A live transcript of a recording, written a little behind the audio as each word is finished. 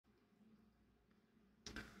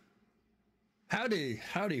Howdy,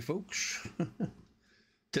 howdy, folks.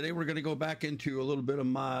 Today we're going to go back into a little bit of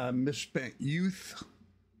my misspent youth,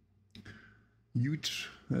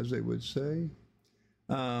 as they would say.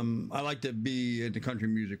 I like to be into country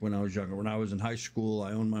music when I was younger. When I was in high school,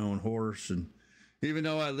 I owned my own horse, and even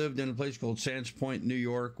though I lived in a place called Sands Point, New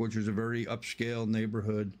York, which is a very upscale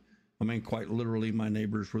neighborhood, I mean, quite literally, my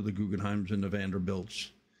neighbors were the Guggenheims and the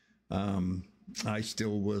Vanderbilts. I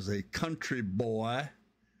still was a country boy,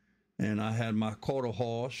 and I had my quarter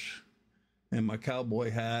horse and my cowboy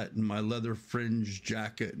hat and my leather fringe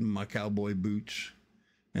jacket and my cowboy boots.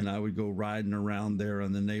 And I would go riding around there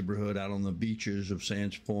in the neighborhood out on the beaches of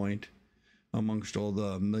Sands Point amongst all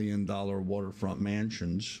the $1 million waterfront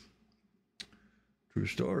mansions. True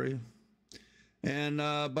story. And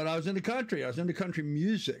but I was into country. I was into country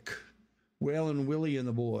music. Waylon Willie and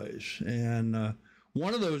the Boys. And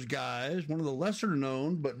one of those guys, one of the lesser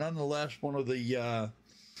known, but nonetheless one of the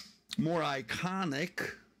more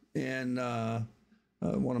iconic and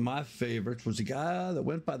one of my favorites was a guy that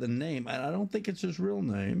went by the name, and I don't think it's his real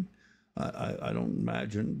name. I don't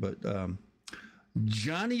imagine, but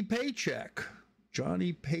Johnny Paycheck.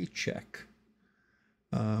 Johnny Paycheck.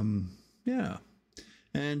 Yeah.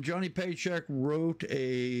 And Johnny Paycheck wrote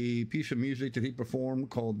a piece of music that he performed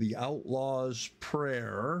called The Outlaw's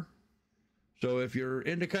Prayer. So if you're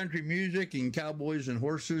into country music and cowboys and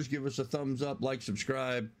horses, give us a thumbs up, like,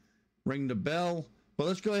 subscribe, ring the bell. Well,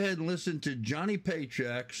 let's go ahead and listen to Johnny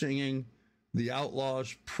Paycheck singing The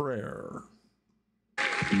Outlaw's Prayer.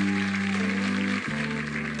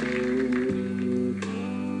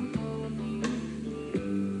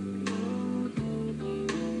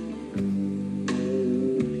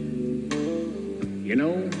 You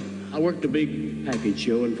know, I worked a big package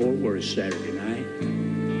show in Fort Worth Saturday night.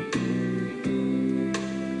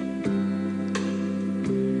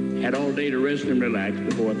 Had all day to rest and relax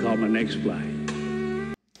before I caught my next flight.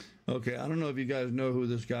 Okay, I don't know if you guys know who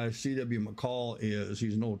this guy C.W. McCall is.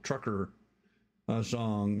 He's an old trucker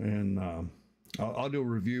song, and I'll do a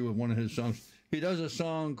review of one of his songs. He does a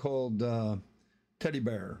song called Teddy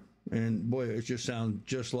Bear, and boy, it just sounds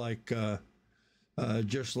just like Johnny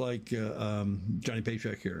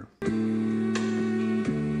Paycheck here.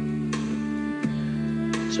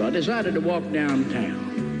 So I decided to walk downtown,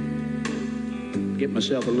 get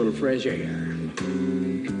myself a little fresh air.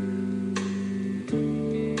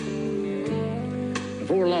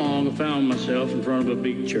 Before long, I found myself in front of a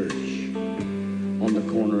big church on the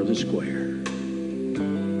corner of the square.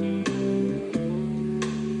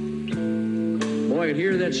 Boy, I could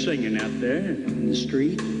hear that singing out there in the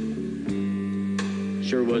street.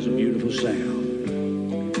 Sure was a beautiful sound.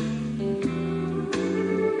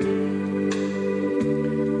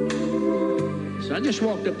 So I just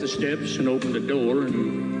walked up the steps and opened the door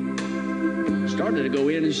and started to go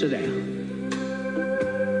in and sit down.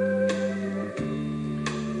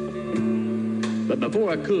 But before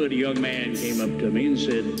I could, a young man came up to me and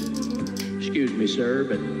said, "Excuse me, sir,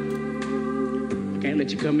 but I can't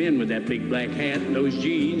let you come in with that big black hat and those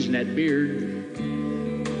jeans and that beard,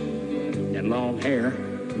 that long hair."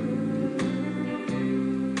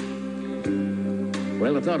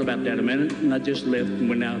 Well, I thought about that a minute, and I just left and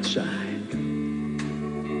went outside.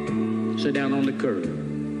 Sat down on the curb.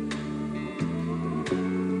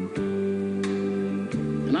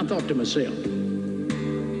 And I thought to myself,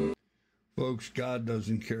 folks, God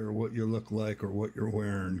doesn't care what you look like or what you're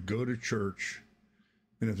wearing. Go to church.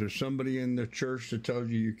 And if there's somebody in the church that tells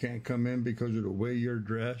you you can't come in because of the way you're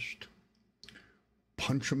dressed,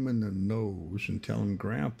 punch them in the nose and tell them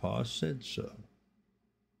Grandpa said so.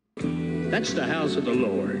 that's the house of the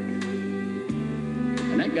Lord.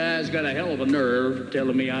 And that guy's got a hell of a nerve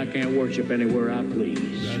telling me I can't worship anywhere I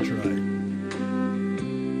please. That's right.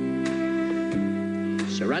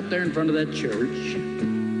 So right there in front of that church,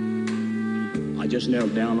 I just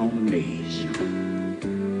knelt down on my knees.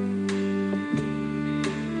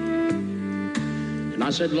 And I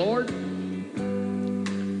said, "Lord,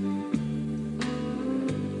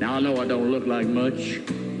 now I know I don't look like much,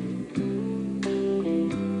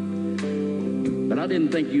 but I didn't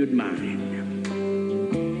think you'd mind.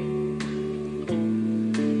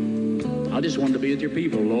 I just wanted to be with your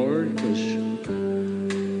people, Lord, because,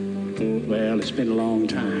 well, it's been a long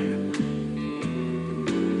time.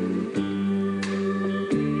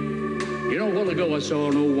 You know, a while ago I saw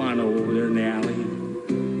an old wino over there in the alley.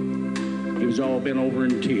 He was all bent over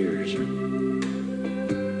in tears.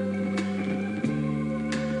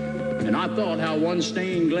 And I thought how one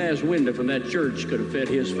stained glass window from that church could have fed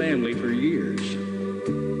his family for years.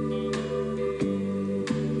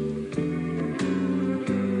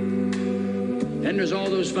 Then there's all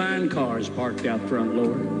those fine cars parked out front,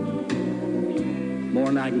 Lord. more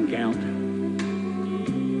than I can count.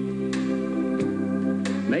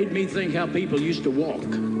 Made me think how people used to walk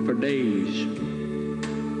for days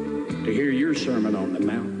to hear your sermon on the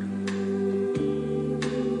mount.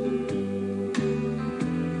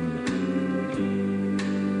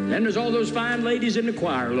 Then there's all those fine ladies in the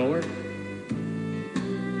choir, Lord,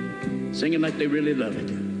 singing like they really love it.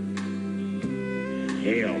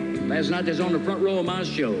 Hell, last night they was on the front row of my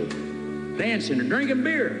show, dancing and drinking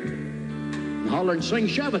beer, and hollering, sing,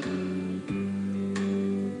 shove it.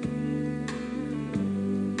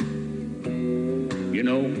 You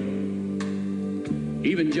know,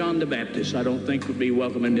 even John the Baptist, I don't think would be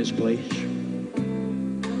welcome in this place.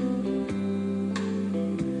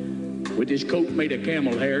 With his coat made of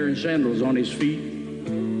camel hair and sandals on his feet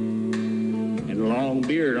and a long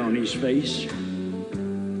beard on his face.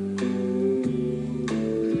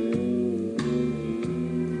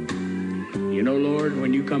 You know, Lord,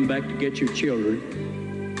 when you come back to get your children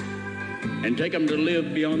and take them to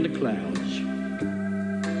live beyond the clouds,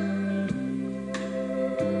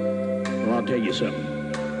 well, I'll tell you something.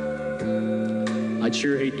 I'd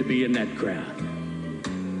sure hate to be in that crowd.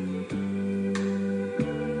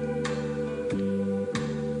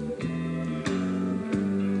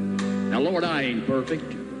 Lord, I ain't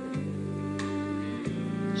perfect.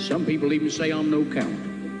 Some people even say I'm no count.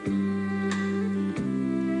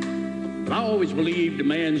 But I always believed a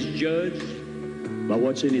man's judged by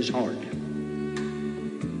what's in his heart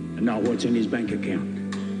and not what's in his bank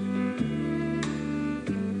account.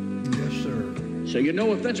 Yes, sir. So you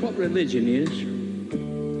know, if that's what religion is,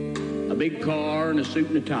 a big car and a suit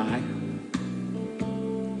and a tie,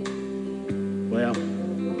 well,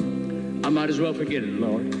 I might as well forget it,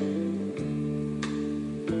 Lord.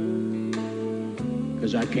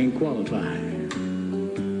 Because I can't qualify.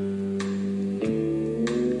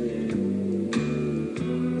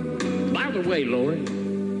 By the way, Lord,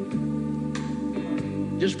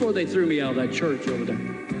 just before they threw me out of that church over there,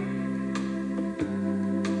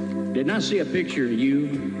 didn't I see a picture of you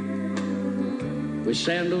with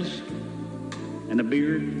sandals and a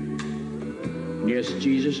beard? Yes,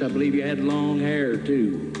 Jesus, I believe you had long hair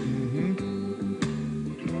too.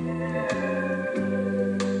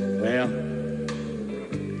 Well,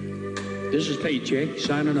 this is Paycheck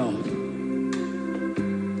signing off.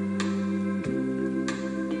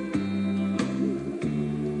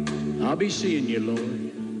 I'll be seeing you, Lord.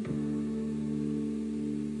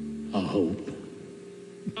 I hope.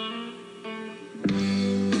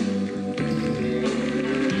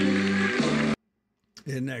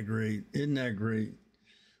 Isn't that great? Isn't that great?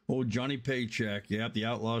 Old Johnny Paycheck, yeah, the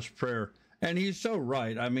Outlaw's Prayer. And he's so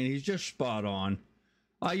right. I mean, he's just spot on.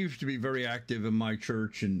 I used to be very active in my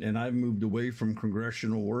church, and I moved away from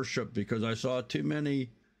congregational worship because I saw too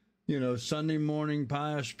many, Sunday morning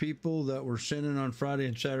pious people that were sinning on Friday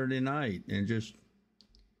and Saturday night. And just,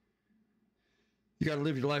 you got to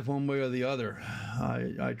live your life one way or the other.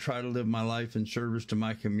 I try to live my life in service to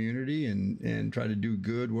my community and try to do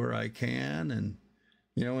good where I can. And,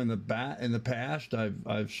 in the past,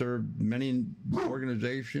 I've served many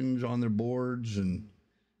organizations on their boards and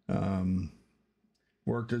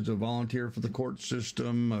worked as a volunteer for the court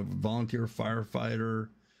system, a volunteer firefighter,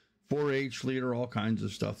 4-H leader, all kinds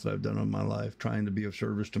of stuff that I've done in my life, trying to be of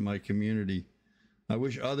service to my community. I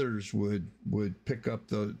wish others would pick up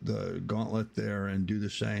the gauntlet there and do the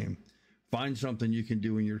same. Find something you can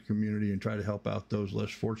do in your community and try to help out those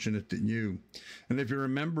less fortunate than you. And if you're a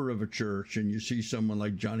member of a church and you see someone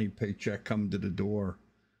like Johnny Paycheck come to the door,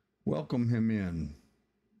 welcome him in.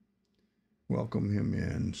 Welcome him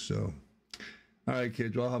in. So, all right,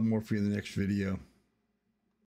 kids, I'll have more for you in the next video.